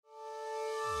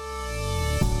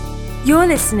You're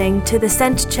listening to the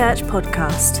Centre Church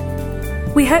podcast.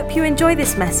 We hope you enjoy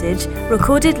this message,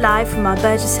 recorded live from our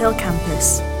Burgess Hill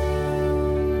campus.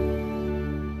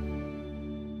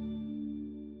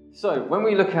 So, when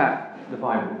we look at the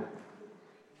Bible,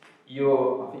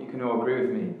 I think you can all agree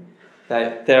with me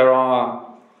that there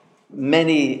are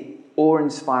many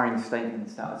awe-inspiring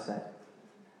statements that are said.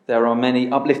 There are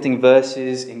many uplifting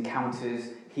verses, encounters,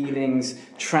 healings,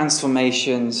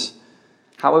 transformations.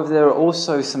 However, there are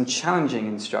also some challenging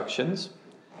instructions,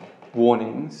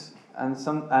 warnings, and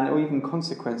even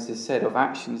consequences said of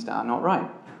actions that are not right.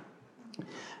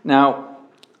 Now,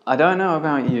 I don't know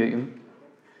about you,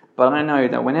 but I know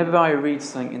that whenever I read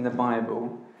something in the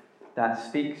Bible that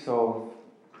speaks of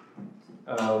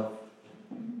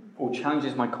or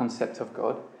challenges my concept of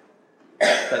God,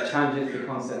 that challenges the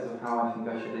concept of how I think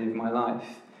I should live my life,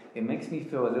 it makes me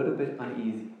feel a little bit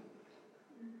uneasy.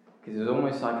 Because it's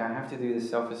almost like I have to do this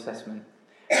self-assessment.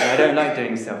 And I don't like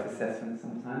doing self-assessment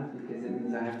sometimes because it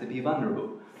means I have to be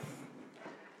vulnerable.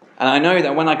 And I know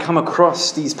that when I come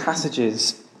across these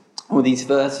passages or these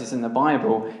verses in the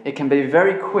Bible, it can be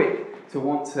very quick to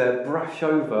want to brush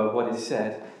over what is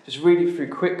said. Just read it through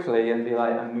quickly and be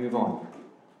like, and move on.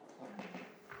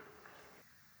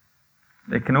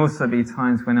 There can also be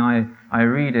times when I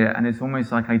read it and it's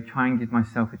almost like I try and give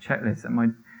myself a checklist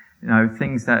and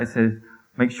things that it says,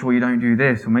 make sure you don't do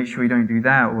this, or make sure you don't do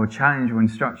that, or challenge or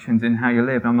instructions in how you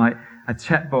live. And I'm like a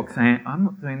checkbox saying, I'm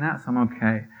not doing that, so I'm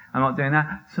okay. I'm not doing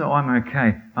that, so I'm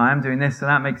okay. I am doing this, so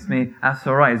that's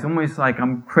alright. It's almost like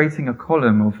I'm creating a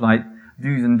column of like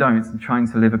do's and don'ts and trying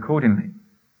to live accordingly.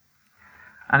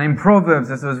 And in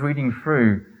Proverbs, as I was reading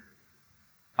through,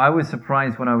 I was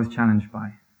surprised what I was challenged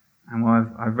by. And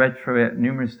I've read through it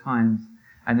numerous times,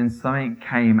 and then something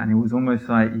came, and it was almost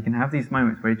like you can have these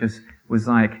moments where it just was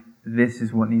like, this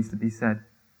is what needs to be said.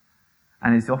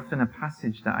 And it's often a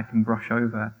passage that I can brush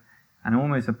over, and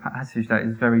almost a passage that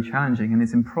is very challenging, and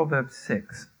it's in Proverbs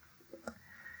 6.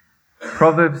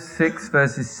 Proverbs 6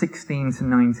 verses 16 to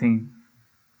 19.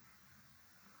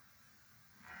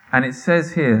 And it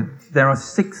says here, there are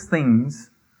 6 things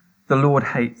the Lord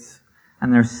hates,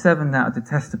 and there are 7 that are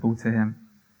detestable to him.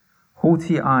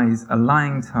 Haughty eyes, a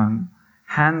lying tongue,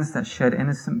 hands that shed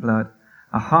innocent blood,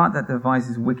 a heart that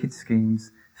devises wicked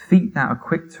schemes, feet that are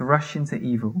quick to rush into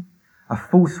evil, a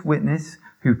false witness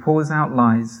who pours out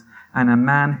lies, and a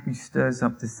man who stirs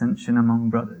up dissension among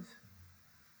brothers.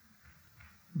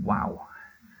 Wow.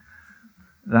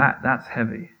 That's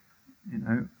heavy.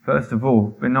 First of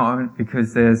all, but not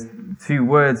because there's 2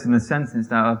 words in a sentence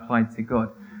that are applied to God.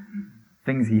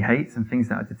 Things he hates and things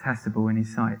that are detestable in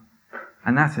his sight.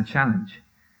 And that's a challenge.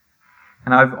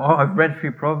 And I've read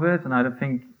through Proverbs, and I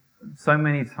think so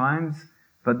many times,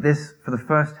 but this, for the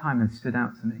first time, has stood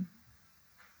out to me.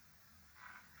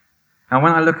 And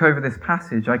when I look over this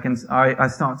passage, I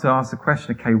start to ask the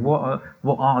question, okay, what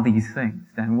are these things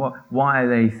then? Why are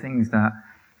they things that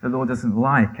the Lord doesn't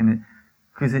like? And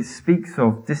because it speaks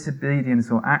of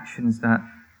disobedience or actions that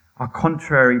are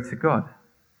contrary to God.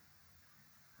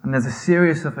 And there's a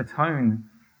series of a tone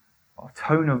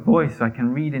of voice I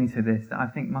can read into this that I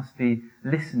think must be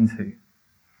listened to.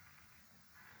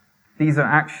 These are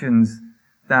actions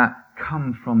that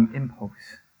come from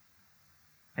impulse.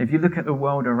 If you look at the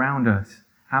world around us,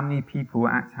 how many people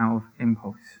act out of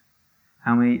impulse?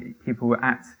 How many people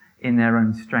act in their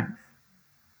own strength,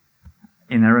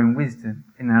 in their own wisdom,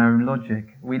 in their own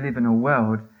logic? We live in a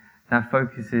world that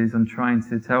focuses on trying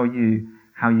to tell you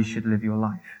how you should live your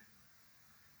life.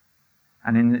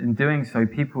 And in doing so,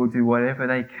 people will do whatever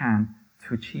they can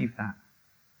to achieve that,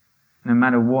 no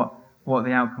matter what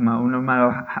the outcome are, or no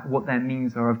matter what their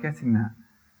means are of getting that.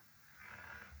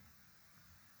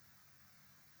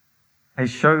 It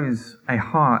shows a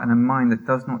heart and a mind that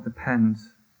does not depend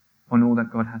on all that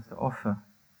God has to offer.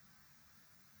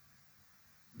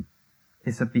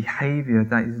 It's a behavior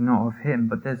that is not of him,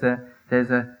 but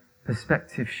there's a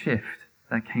perspective shift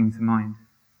that came to mind.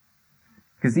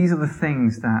 Because these are the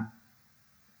things that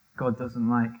God doesn't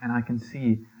like, and I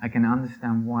can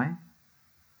understand why.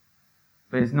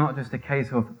 But it's not just a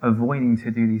case of avoiding to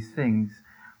do these things.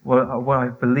 What I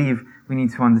believe we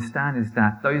need to understand is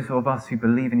that those of us who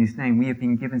believe in his name, we have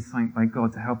been given something by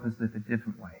God to help us live a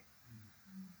different way.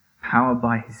 Powered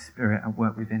by his Spirit at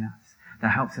work within us. That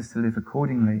helps us to live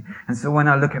accordingly. And so when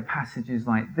I look at passages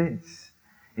like this,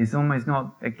 it's almost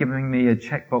not giving me a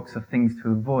checkbox of things to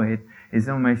avoid. It's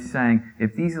almost saying,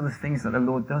 if these are the things that the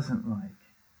Lord doesn't like,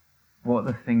 what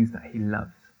are the things that he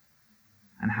loves?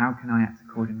 And how can I act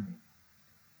accordingly?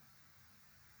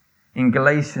 In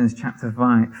Galatians chapter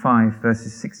 5,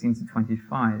 verses 16 to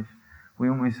 25, we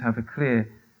almost have a clear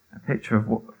a picture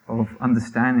of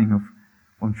understanding of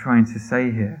what I'm trying to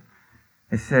say here.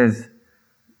 It says,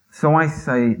 "So I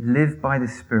say, live by the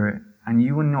Spirit, and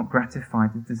you will not gratify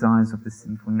the desires of the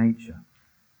sinful nature.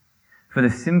 For the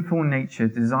sinful nature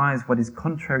desires what is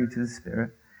contrary to the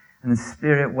Spirit, and the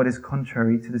Spirit what is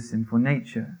contrary to the sinful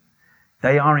nature.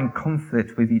 They are in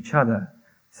conflict with each other,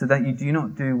 so that you do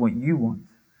not do what you want.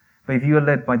 But if you are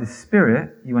led by the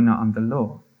Spirit, you are not under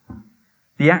law.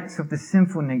 The acts of the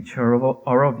sinful nature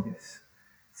are obvious: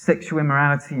 sexual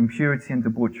immorality, impurity and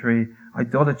debauchery,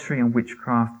 idolatry and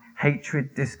witchcraft,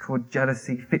 hatred, discord,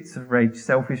 jealousy, fits of rage,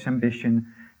 selfish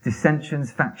ambition,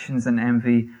 dissensions, factions and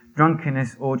envy,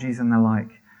 drunkenness, orgies and the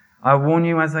like. I warn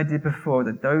you, as I did before,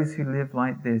 that those who live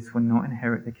like this will not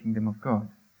inherit the kingdom of God.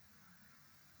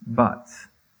 But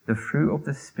the fruit of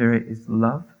the Spirit is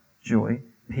love, joy,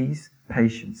 peace,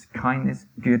 patience, kindness,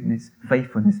 goodness,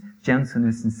 faithfulness,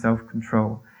 gentleness and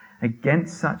self-control.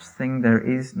 Against such thing there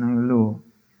is no law.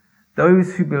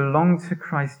 Those who belong to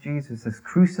Christ Jesus have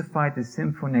crucified the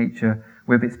sinful nature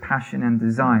with its passion and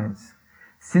desires.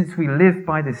 Since we live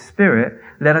by the Spirit,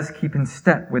 let us keep in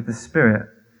step with the Spirit.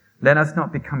 Let us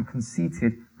not become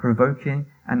conceited, provoking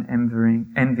and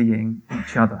envying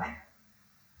each other."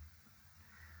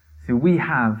 So we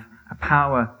have a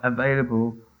power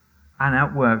available and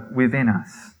at work within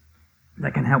us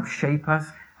that can help shape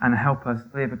us and help us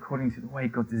live according to the way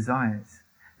God desires,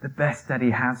 the best that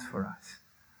He has for us.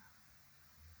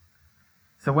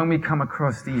 So when we come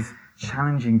across these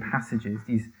challenging passages,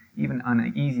 these even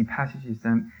uneasy passages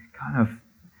that kind of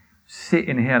sit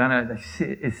in here, I don't know,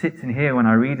 it sits in here when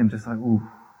I read them, just like, ooh,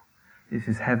 this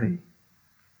is heavy.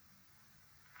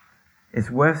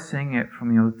 It's worth seeing it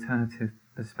from the alternative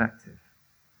perspective.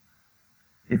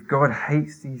 If God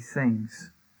hates these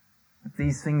things, if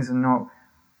these things are not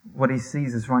what He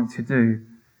sees as right to do,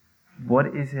 what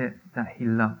is it that He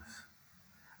loves?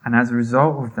 And as a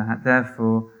result of that,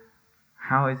 therefore,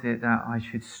 how is it that I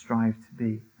should strive to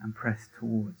be and press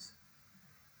towards?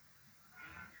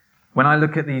 When I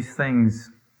look at these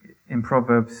things in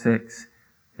Proverbs 6,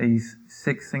 these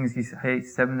 6 things He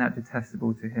hates, 7 that are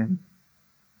detestable to Him,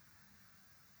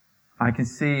 I can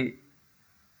see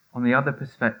on the other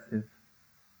perspective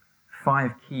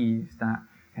 5 keys that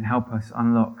can help us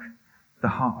unlock the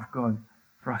heart of God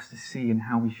for us to see and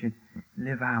how we should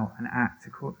live out and act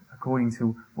according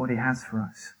to what He has for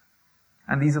us.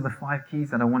 And these are the 5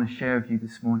 keys that I want to share with you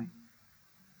this morning.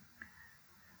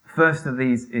 The first of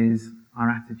these is our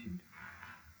attitude.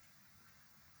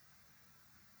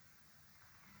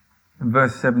 In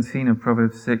verse 17 of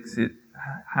Proverbs 6, it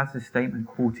has the statement,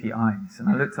 haughty eyes. And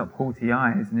I looked up haughty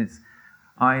eyes, and it's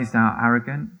eyes that are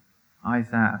arrogant,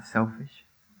 eyes that are selfish,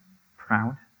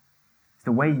 proud. It's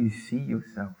the way you see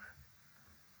yourself.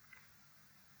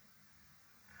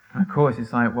 And of course,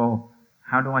 it's like, well,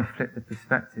 how do I flip the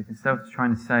perspective? Instead of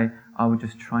trying to say, I will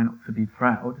just try not to be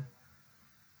proud,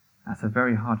 that's a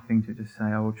very hard thing to just say,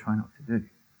 I will try not to do.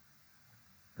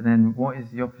 But then what is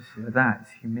the opposite of that?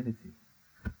 It's humility.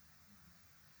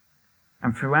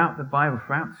 And throughout the Bible,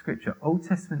 throughout Scripture, Old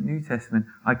Testament, New Testament,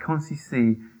 I constantly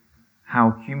see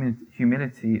how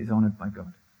humility is honoured by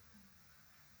God.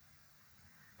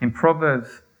 In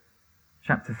Proverbs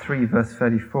chapter 3, verse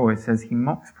 34, it says, He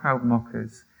mocks proud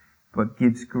mockers, but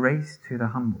gives grace to the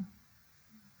humble.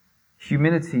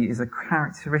 Humility is a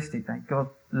characteristic that God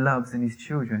loves in His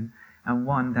children, and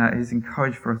one that is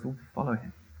encouraged for us all to follow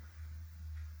Him.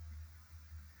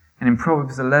 And in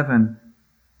Proverbs 11,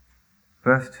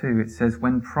 verse 2, it says,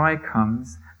 When pride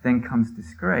comes, then comes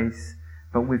disgrace,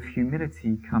 but with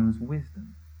humility comes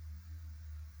wisdom.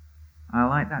 I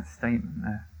like that statement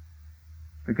there,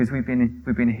 because we've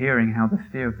been hearing how the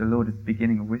fear of the Lord is the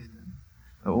beginning of wisdom,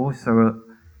 but also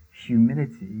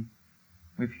humility.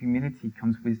 With humility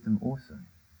comes wisdom also.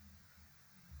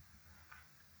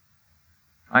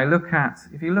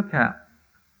 If you look at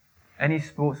any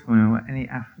sportsman or any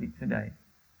athlete today,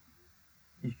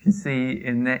 you can see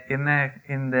in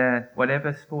their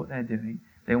whatever sport they're doing,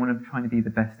 they want to try to be the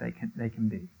best they can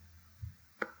be.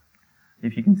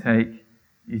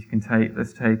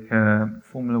 Let's take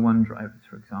Formula 1 drivers,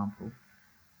 for example.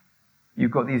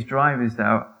 You've got these drivers that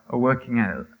are working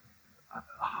at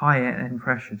high end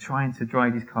pressure, trying to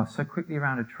drive these cars so quickly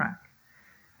around a track.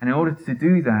 And in order to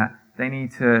do that, they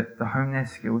need to hone their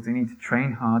skills, they need to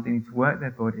train hard, they need to work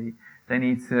their body, they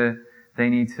need to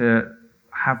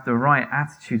have the right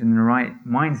attitude and the right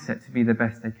mindset to be the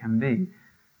best they can be.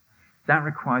 That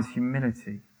requires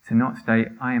humility, to not say,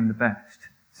 I am the best,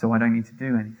 so I don't need to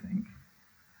do anything.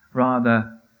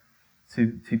 Rather,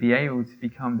 to be able to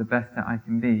become the best that I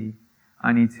can be,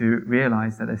 I need to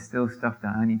realize that there's still stuff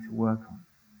that I need to work on.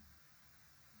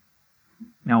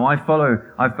 Now, I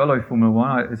follow Formula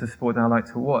One. It's a sport that I like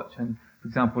to watch. And for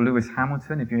example, Lewis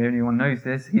Hamilton, if anyone knows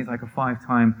this, he's like a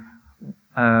 5-time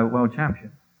world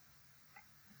champion.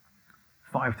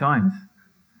 5 times,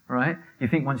 right? You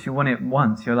think once you won it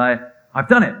once, you're like, I've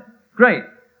done it. Great.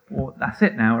 Well, that's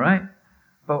it now, right?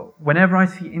 But whenever I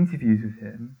see interviews with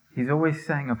him, he's always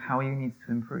saying of how he needs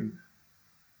to improve.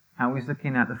 How he's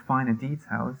looking at the finer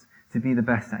details to be the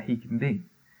best that he can be.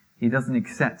 He doesn't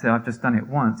accept that I've just done it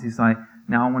once. He's like,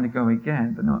 now I want to go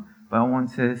again, but I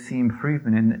want to see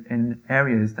improvement in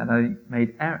areas that I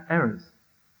made errors.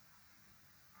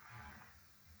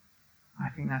 I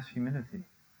think that's humility.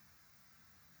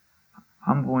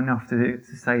 Humble enough to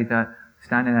say that,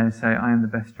 standing there and say, I am the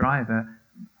best driver.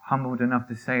 Humbled enough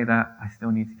to say that I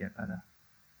still need to get better.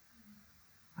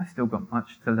 I still got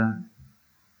much to learn.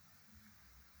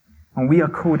 And we are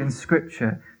called in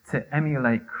Scripture to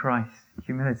emulate Christ's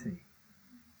humility.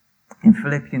 In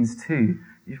Philippians 2,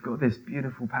 you've got this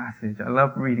beautiful passage. I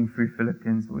love reading through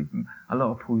Philippians, a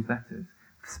lot of Paul's letters.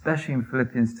 Especially in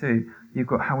Philippians 2, you've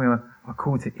got how we are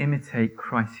called to imitate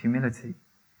Christ's humility,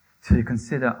 to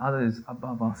consider others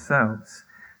above ourselves,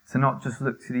 to not just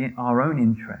look to our own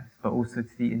interest, but also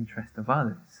to the interest of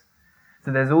others.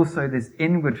 So there's also this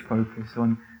inward focus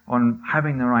on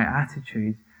having the right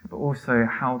attitude, but also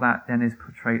how that then is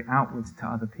portrayed outwards to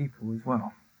other people as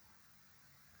well.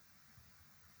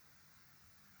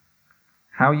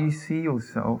 How you see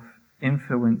yourself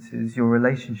influences your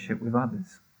relationship with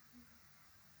others.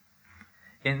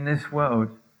 In this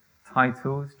world,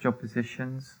 titles, job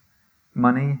positions,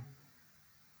 money,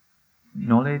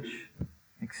 knowledge,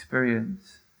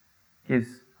 experience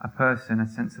gives a person a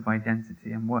sense of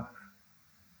identity and worth.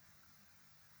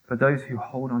 For those who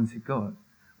hold on to God,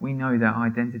 we know that our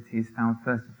identity is found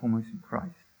first and foremost in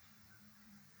Christ,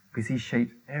 because He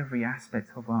shapes every aspect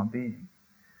of our being,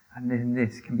 and then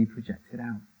this can be projected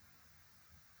out.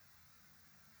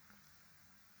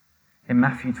 In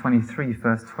Matthew 23,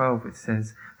 verse 12, it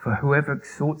says, "For whoever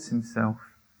exalts himself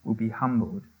will be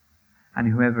humbled, and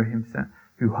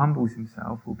who humbles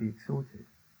himself will be exalted."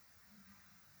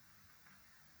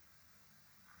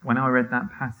 When I read that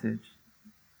passage,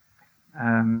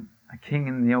 a king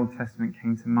in the Old Testament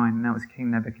came to mind, and that was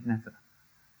King Nebuchadnezzar.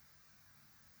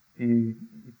 If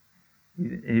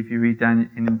you read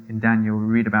in Daniel, we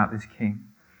read about this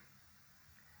king.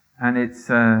 And it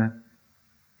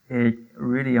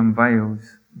really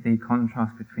unveils the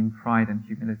contrast between pride and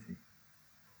humility.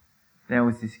 There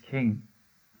was this king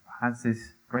who has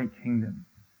this great kingdom.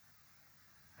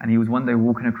 And he was one day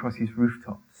walking across his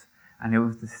rooftops, and it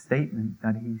was the statement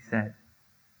that he said,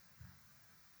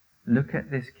 "Look at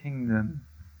this kingdom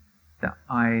that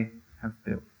I have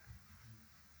built."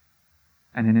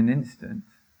 And in an instant,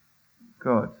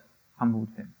 God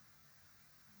humbled him.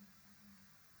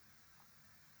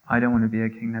 I don't want to be a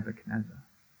King Nebuchadnezzar.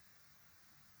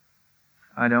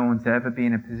 I don't want to ever be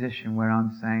in a position where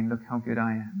I'm saying, "Look how good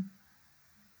I am."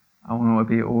 I want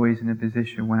to be always in a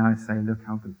position when I say, "Look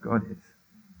how good God is."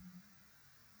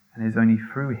 And it's only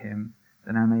through Him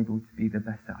that I'm able to be the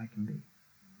best that I can be.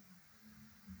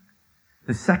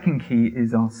 The second key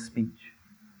is our speech.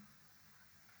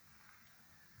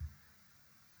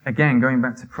 Again, going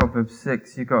back to Proverbs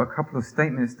 6, you've got a couple of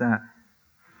statements that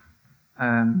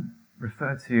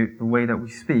refer to the way that we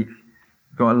speak.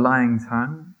 You've got a lying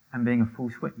tongue and being a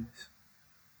false witness.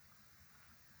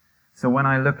 So when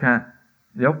I look at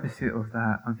the opposite of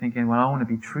that, I'm thinking, well, I want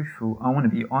to be truthful, I want to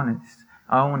be honest,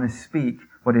 I want to speak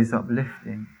what is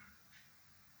uplifting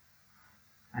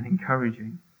and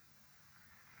encouraging.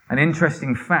 An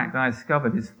interesting fact I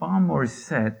discovered is far more is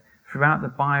said throughout the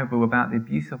Bible about the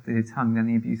abuse of the tongue than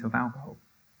the abuse of alcohol.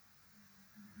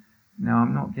 Now,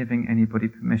 I'm not giving anybody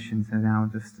permission to now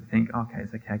just to think, okay,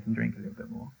 it's okay, I can drink a little bit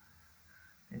more.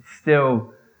 It's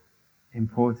still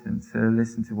important to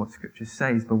listen to what Scripture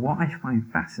says, but what I find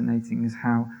fascinating is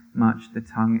how much the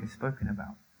tongue is spoken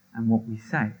about and what we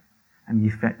say and the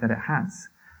effect that it has.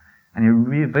 And it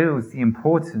reveals the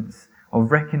importance of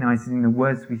recognizing the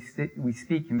words we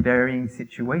speak in varying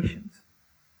situations.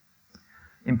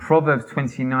 In Proverbs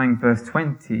 29, verse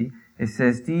 20, it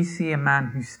says, "Do you see a man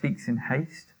who speaks in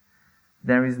haste?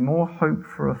 There is more hope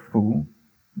for a fool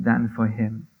than for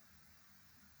him."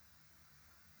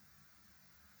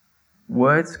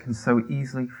 Words can so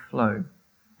easily flow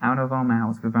out of our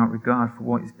mouths without regard for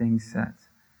what is being said,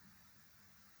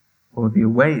 or the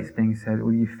way it's being said,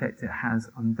 or the effect it has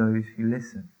on those who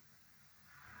listen.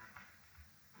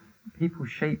 People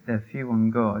shape their view on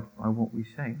God by what we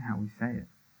say and how we say it,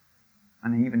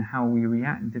 and even how we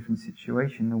react in different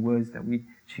situations, the words that we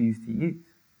choose to use.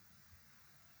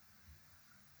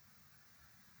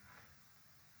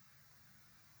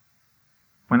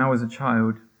 when I was a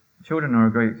child, children are a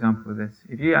great example of this.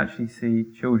 If you actually see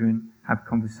children have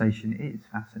conversation, it is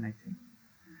fascinating.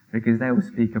 Because they will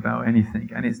speak about anything,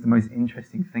 and it's the most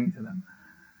interesting thing to them.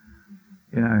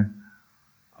 You know,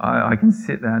 I can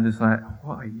sit there and just like,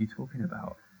 what are you talking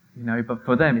about? You know, but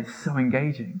for them, it's so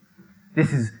engaging.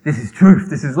 This is truth.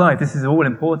 This is life. This is all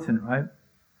important, right?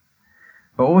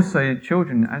 But also,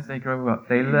 children, as they grow up,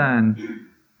 they learn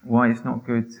why it's not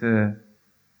good to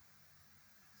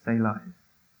say lies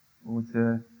or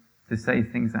to say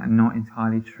things that are not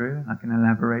entirely true, like an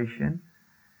elaboration.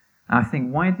 And I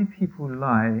think, why do people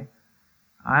lie?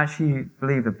 I actually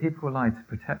believe that people lie to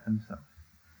protect themselves.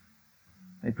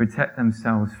 They protect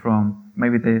themselves from,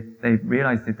 maybe they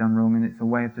realize they've done wrong, and it's a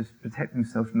way of just protecting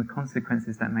themselves from the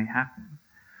consequences that may happen.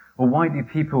 Or why do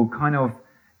people kind of,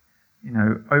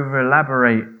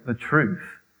 over-elaborate the truth?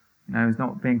 As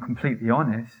not being completely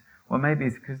honest. Well, maybe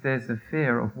it's because there's a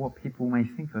fear of what people may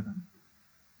think of them.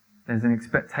 There's an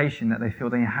expectation that they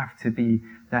feel they have to be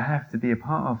a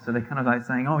part of. So they're kind of like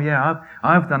saying, oh yeah,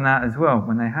 I've done that as well,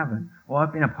 when they haven't. Or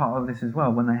I've been a part of this as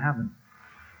well, when they haven't.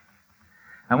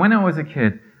 And when I was a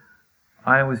kid,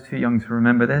 I was too young to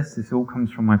remember this. This all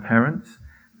comes from my parents.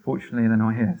 Fortunately, they're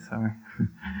not here, sorry.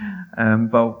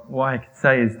 But what I could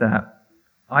say is that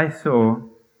I saw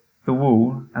the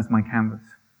wall as my canvas.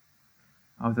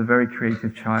 I was a very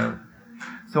creative child.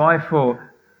 So I thought,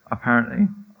 apparently,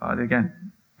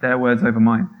 again, their words over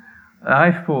mine,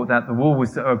 I thought that the wall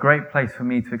was a great place for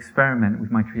me to experiment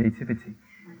with my creativity.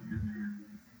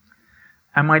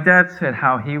 And my dad said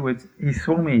how he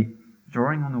saw me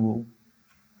drawing on the wall,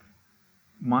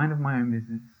 mind of my own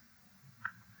business.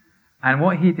 And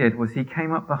what he did was he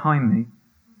came up behind me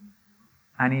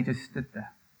and he just stood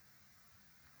there.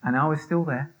 And I was still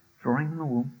there, drawing on the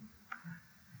wall.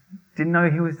 Didn't know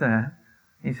he was there.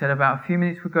 He said about a few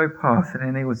minutes would go past and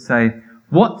then he would say,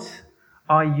 "What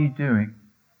are you doing?"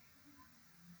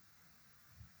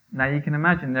 Now you can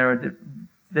imagine there are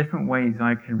different ways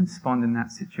I can respond in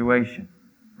that situation,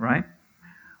 right?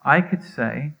 I could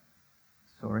say,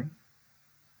 sorry,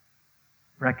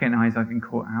 recognize I've been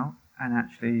caught out and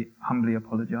actually humbly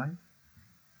apologize.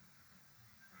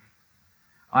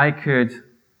 I could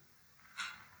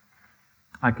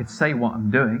say what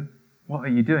I'm doing. What are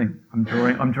you doing? I'm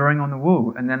drawing on the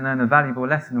wall, and then learn a valuable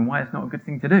lesson on why it's not a good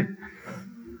thing to do.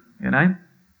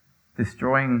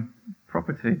 Destroying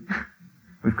property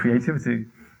with creativity.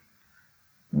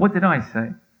 What did I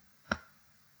say?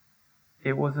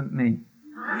 It wasn't me.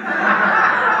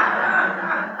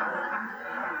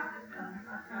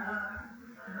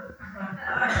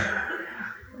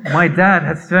 My dad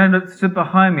had stood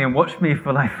behind me and watched me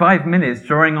for like 5 minutes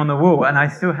drawing on the wall, and I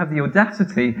still have the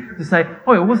audacity to say,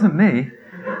 "Oh, it wasn't me."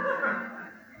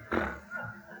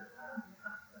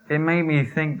 It made me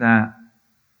think that,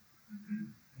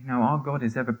 our God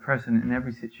is ever present in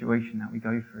every situation that we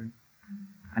go through.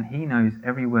 And He knows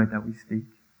every word that we speak,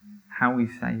 how we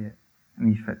say it, and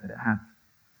the effect that it has.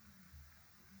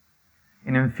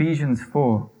 In Ephesians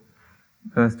 4,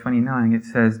 verse 29, it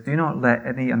says, "Do not let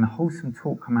any unwholesome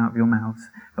talk come out of your mouths,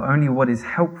 but only what is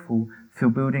helpful for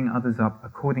building others up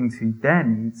according to their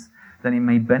needs, that it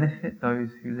may benefit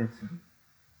those who listen."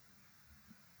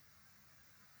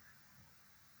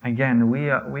 Again, we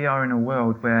are in a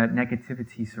world where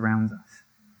negativity surrounds us.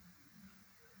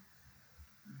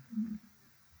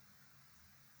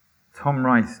 Tom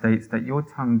Wright states that your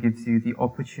tongue gives you the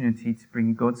opportunity to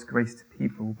bring God's grace to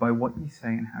people by what you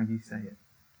say and how you say it.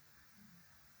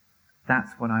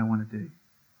 That's what I want to do.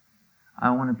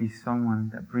 I want to be someone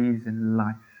that breathes in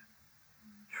life,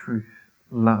 truth,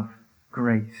 love,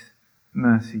 grace,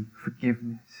 mercy,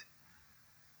 forgiveness.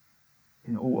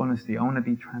 In all honesty, I want to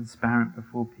be transparent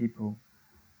before people.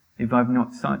 If I've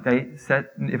not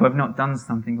done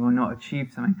something or not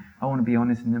achieved something, I want to be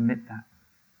honest and admit that.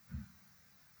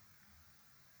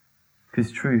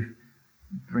 Because truth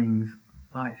brings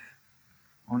life.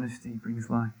 Honesty brings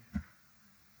life.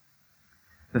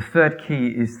 The third key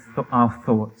is our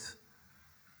thoughts.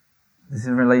 This is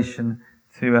in relation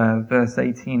to verse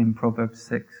 18 in Proverbs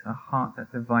 6, a heart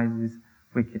that devises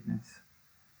wickedness.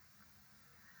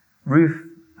 Ruth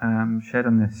shared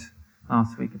on this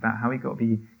last week about how we've got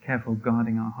to be careful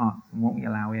guarding our hearts and what we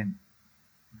allow in.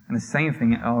 And the same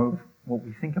thing of what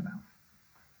we think about.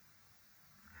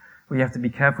 We have to be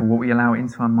careful what we allow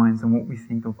into our minds and what we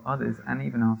think of others and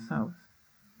even ourselves.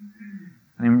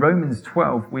 And in Romans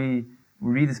 12, we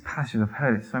read this passage, I've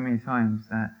heard it so many times,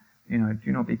 that,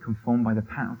 do not be conformed by the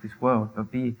pattern of this world,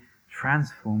 but be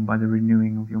transformed by the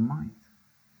renewing of your mind.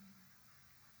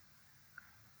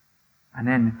 And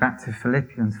then back to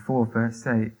Philippians 4, verse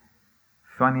 8.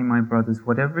 "Finally, my brothers,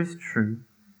 whatever is true,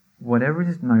 whatever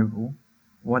is noble,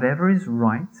 whatever is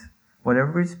right,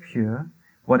 whatever is pure,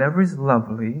 whatever is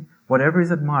lovely, whatever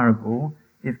is admirable,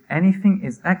 if anything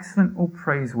is excellent or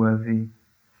praiseworthy,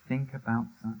 think about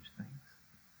such things.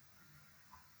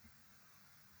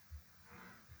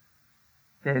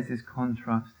 There's this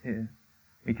contrast here.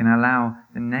 We can allow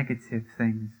the negative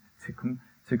things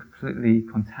to completely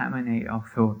contaminate our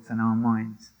thoughts and our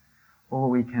minds, or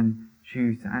we can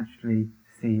choose to actually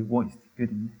see what is the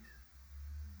good in this,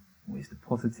 what is the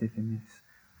positive in this,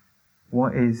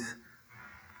 what is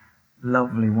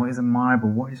lovely, what is admirable,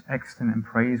 what is excellent and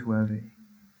praiseworthy.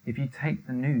 If you take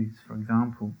the news, for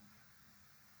example,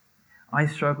 I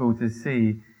struggle to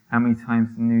see how many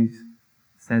times the news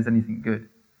says anything good.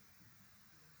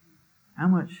 How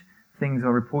much things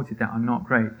are reported that are not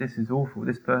great. This is awful.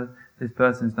 This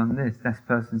person's done this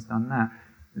person's done that.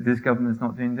 This government's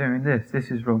not doing this. This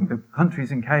is wrong. The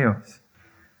country's in chaos.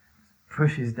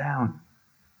 Pushes down.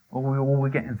 All we're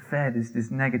getting fed is this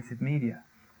negative media.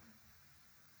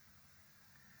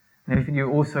 And if you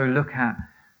also look at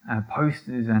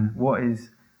posters and what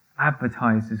is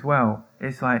advertised as well,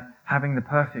 it's like having the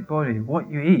perfect body,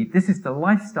 what you eat. This is the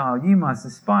lifestyle you must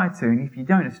aspire to, and if you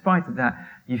don't aspire to that,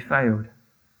 you failed.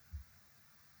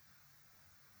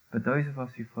 But those of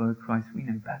us who follow Christ, we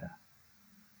know better.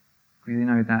 Because we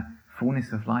know that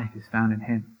fullness of life is found in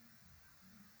Him.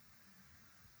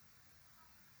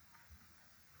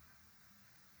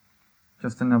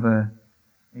 Just another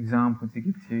example to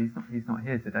give to you. He's not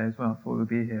here today as well. I thought he would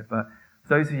be here. But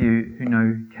those of you who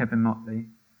know Kevin Motley,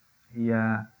 he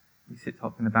sits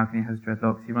up in the balcony, has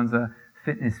dreadlocks. He runs a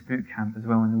fitness boot camp as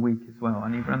well in the week as well.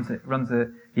 And he runs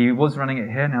it. He was running it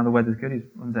here. Now the weather's good. He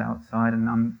runs it outside, and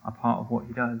I'm a part of what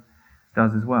he does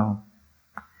as well.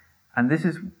 And this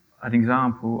is an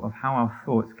example of how our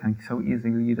thoughts can so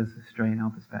easily lead us astray in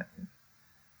our perspective.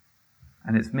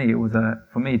 And it was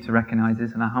for me to recognize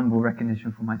this, and a humble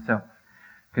recognition for myself.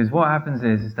 Because what happens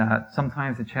is that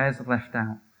sometimes the chairs are left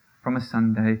out from a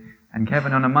Sunday, and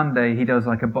Kevin on a Monday, he does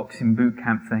like a boxing boot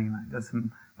camp thing, like does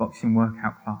some boxing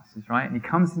workout classes, right? And he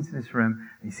comes into this room,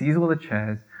 he sees all the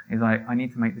chairs, and he's like, I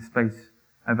need to make this space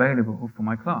available for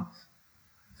my class.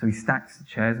 So he stacks the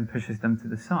chairs and pushes them to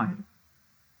the side.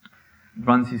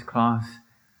 Runs his class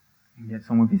and gets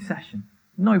on with his session.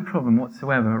 No problem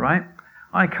whatsoever, right?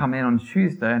 I come in on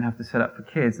Tuesday and have to set up for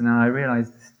kids, and then I realise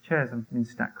the chairs haven't been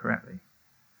stacked correctly.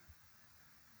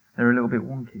 They're a little bit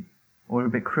wonky, or a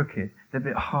bit crooked. They're a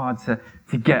bit hard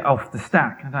to get off the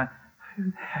stack. And I'm like,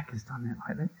 who the heck has done it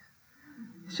like this?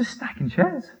 It's just stacking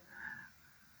chairs.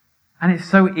 And it's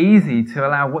so easy to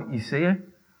allow what you see,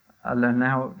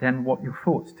 allow then what your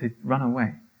thoughts to run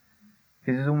away.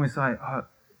 Because it's almost like, oh,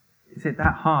 is it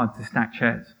that hard to stack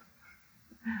chairs?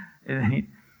 And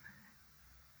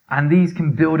these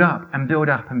can build up and build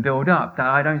up and build up, that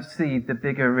I don't see the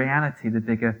bigger reality, the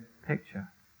bigger picture.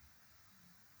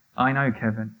 I know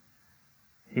Kevin.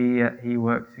 He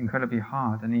works incredibly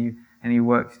hard, and he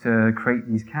works to create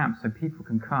these camps so people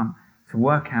can come to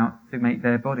work out to make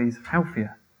their bodies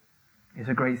healthier. It's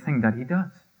a great thing that he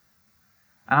does.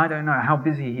 And I don't know how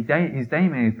busy his day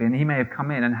may have been. He may have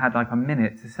come in and had like a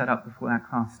minute to set up before that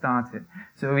class started.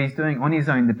 So he's doing on his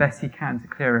own the best he can to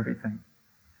clear everything.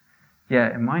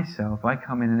 Yet in myself, I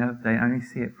come in another day and only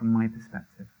see it from my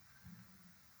perspective.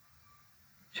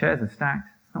 Chairs are stacked.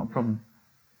 It's not a problem.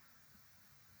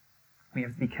 We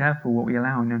have to be careful what we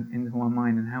allow into our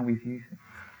mind and how we view things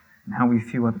and how we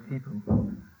view other people.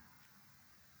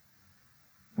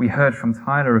 We heard from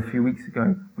Tyler a few weeks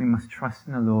ago, we must trust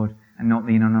in the Lord and not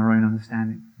lean on our own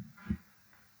understanding.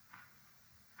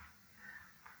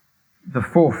 The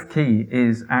fourth key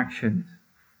is actions.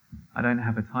 I don't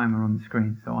have a timer on the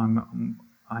screen, so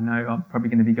I know I'm probably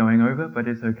going to be going over, but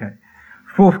it's okay.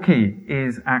 Fourth key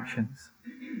is actions.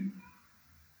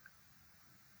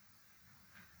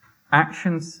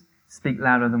 Actions speak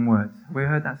louder than words. Have we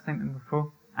heard that statement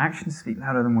before? Actions speak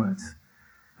louder than words.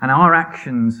 And our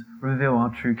actions reveal our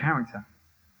true character.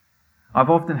 I've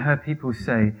often heard people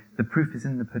say, the proof is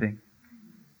in the pudding.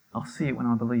 I'll see it when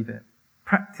I believe it.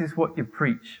 Practice what you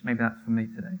preach. Maybe that's for me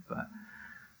today, but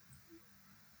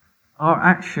our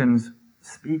actions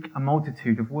speak a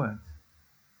multitude of words.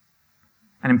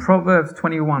 And in Proverbs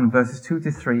 21, verses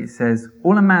 2-3, it says,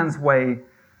 all a man's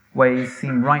ways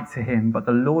seem right to him, but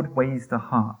the Lord weighs the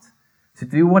heart. To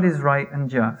do what is right and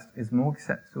just is more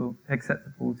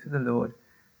acceptable to the Lord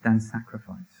than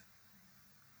sacrifice.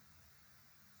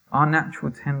 Our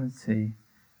natural tendency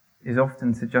is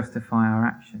often to justify our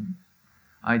actions.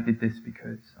 I did this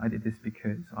because,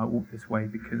 I walked this way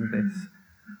because of this,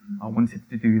 I wanted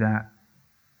to do that.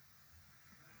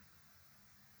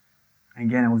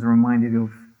 Again, I was reminded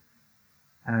of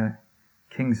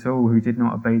King Saul, who did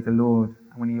not obey the Lord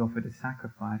when he offered a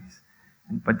sacrifice,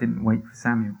 but didn't wait for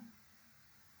Samuel.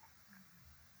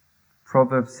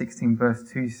 Proverbs 16 verse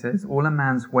 2 says, "All a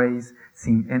man's ways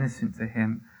seem innocent to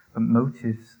him, but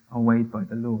motives are weighed by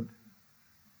the Lord."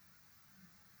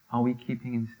 Are we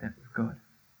keeping in step with God?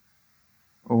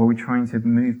 Or are we trying to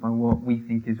move by what we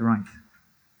think is right?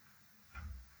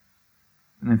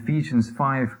 In Ephesians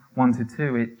 5,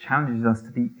 1-2, it challenges us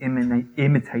to be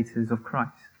imitators of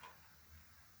Christ.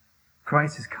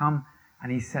 Christ has come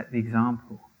and he set the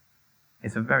example.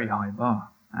 It's a very high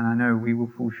bar, and I know we will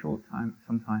fall short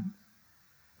sometimes.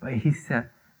 But he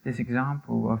set this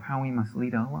example of how we must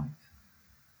lead our lives,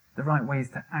 the right ways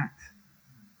to act.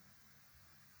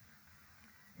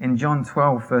 In John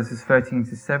 12, verses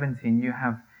 13-17, you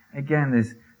have, again,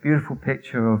 this beautiful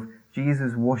picture of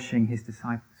Jesus washing his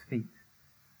disciples' feet.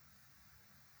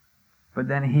 But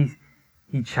then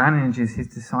he challenges his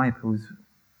disciples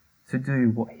to do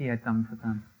what he had done for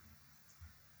them.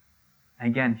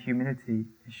 Again, humility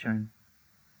is shown,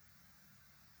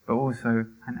 but also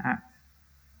an act.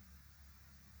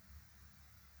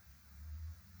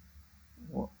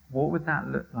 What would that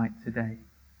look like today?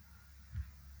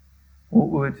 What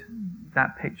would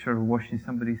that picture of washing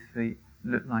somebody's feet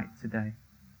look like today?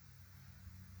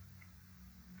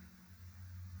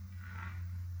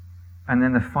 And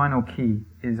then the final key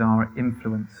is our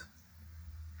influence.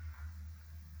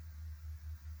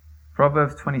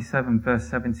 Proverbs 27 verse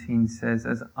 17 says,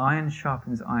 "As iron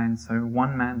sharpens iron, so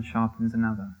one man sharpens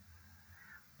another."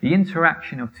 The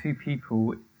interaction of two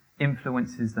people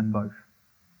influences them both.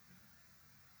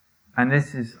 And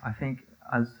this is, I think,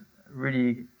 as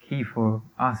really key for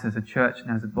us as a church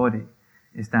and as a body,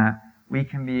 is that we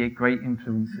can be great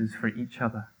influences for each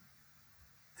other,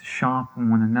 to sharpen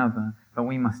one another, but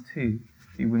we must too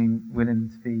be willing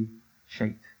to be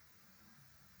shaped.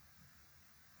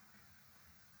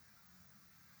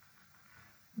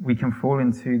 We can fall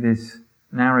into this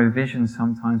narrow vision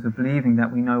sometimes of believing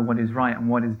that we know what is right and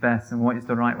what is best and what is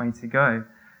the right way to go,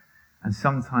 and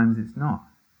sometimes it's not.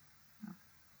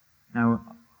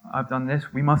 Now, I've done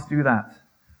this, we must do that.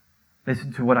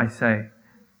 Listen to what I say.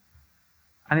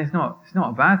 And it's not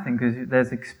a bad thing, because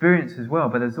there's experience as well,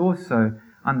 but there's also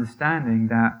understanding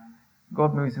that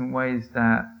God moves in ways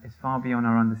that is far beyond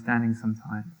our understanding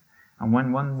sometimes. And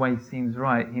when one way seems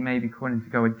right, he may be calling to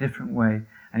go a different way.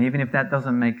 And even if that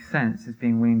doesn't make sense, it's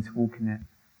being willing to walk in it.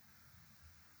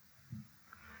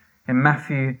 In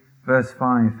Matthew verse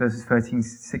 5, verses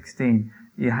 13-16,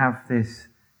 you have this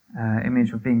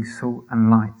image of being salt and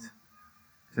light.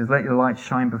 It says, "Let your light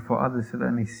shine before others so that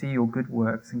they may see your good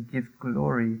works and give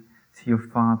glory to your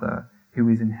Father who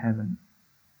is in heaven."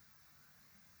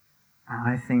 And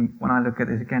I think when I look at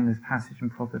this, again, this passage in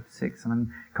Proverbs 6, and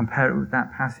I compare it with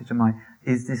that passage, I'm like,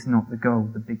 is this not the goal,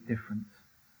 the big difference?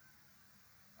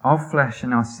 Our flesh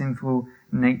and our sinful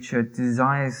nature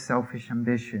desires selfish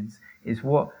ambitions. It's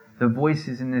what the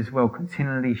voices in this world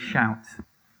continually shout.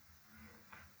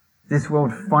 This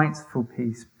world fights for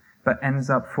peace, but ends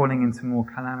up falling into more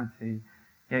calamity.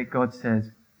 Yet God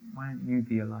says, why don't you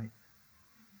be a light?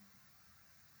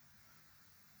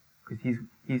 Because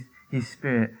His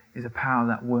Spirit is a power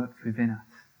that works within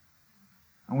us.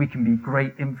 And we can be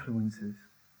great influencers,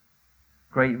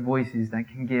 great voices that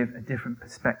can give a different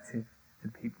perspective to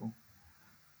people,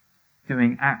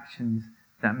 doing actions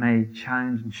that may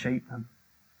challenge and shape them.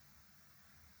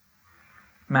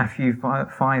 Matthew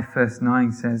 5 verse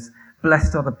 9 says,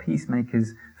 "Blessed are the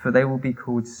peacemakers, for they will be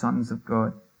called sons of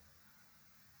God."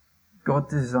 God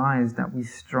desires that we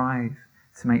strive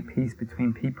to make peace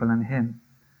between people and Him.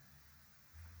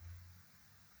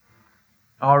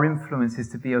 Our influence is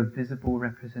to be a visible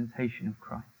representation of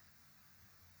Christ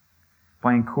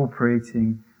by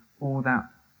incorporating all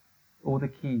the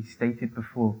keys stated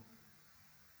before.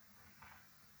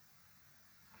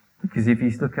 Because if you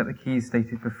look at the keys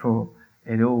stated before,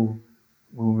 it all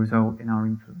will result in our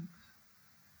influence.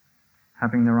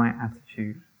 Having the right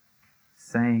attitude,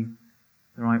 saying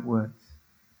the right words,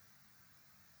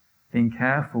 being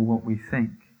careful what we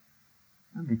think,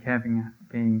 and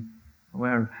being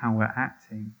aware of how we're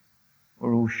acting,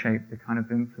 will all shape the kind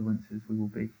of influences we will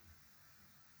be.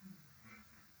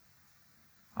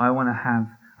 I want to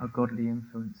have a godly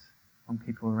influence on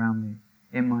people around me,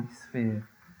 in my sphere.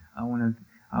 I want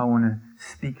to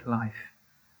speak life.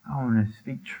 I want to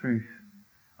speak truth.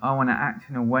 I want to act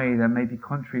in a way that may be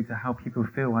contrary to how people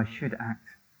feel I should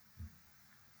act.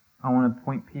 I want to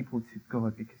point people to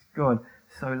God, because God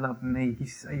so loved me, He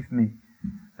saved me,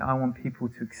 that I want people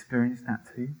to experience that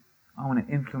too. I want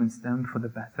to influence them for the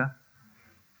better.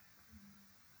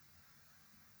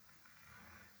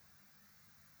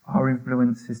 our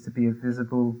influence is to be a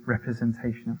visible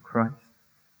representation of Christ.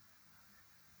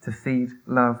 To feed,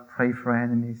 love, pray for our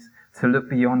enemies, to look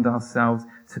beyond ourselves,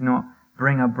 to not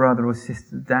bring our brother or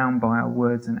sister down by our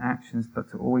words and actions, but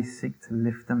to always seek to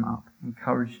lift them up,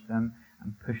 encourage them,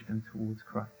 and push them towards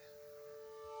Christ.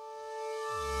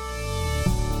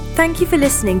 Thank you for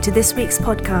listening to this week's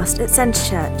podcast at Centre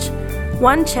Church,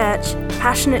 one church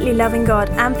passionately loving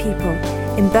God and people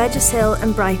in Burgess Hill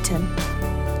and Brighton.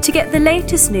 To get the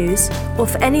latest news or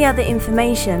for any other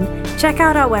information, check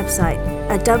out our website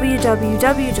at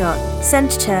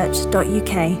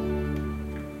www.centrechurch.uk.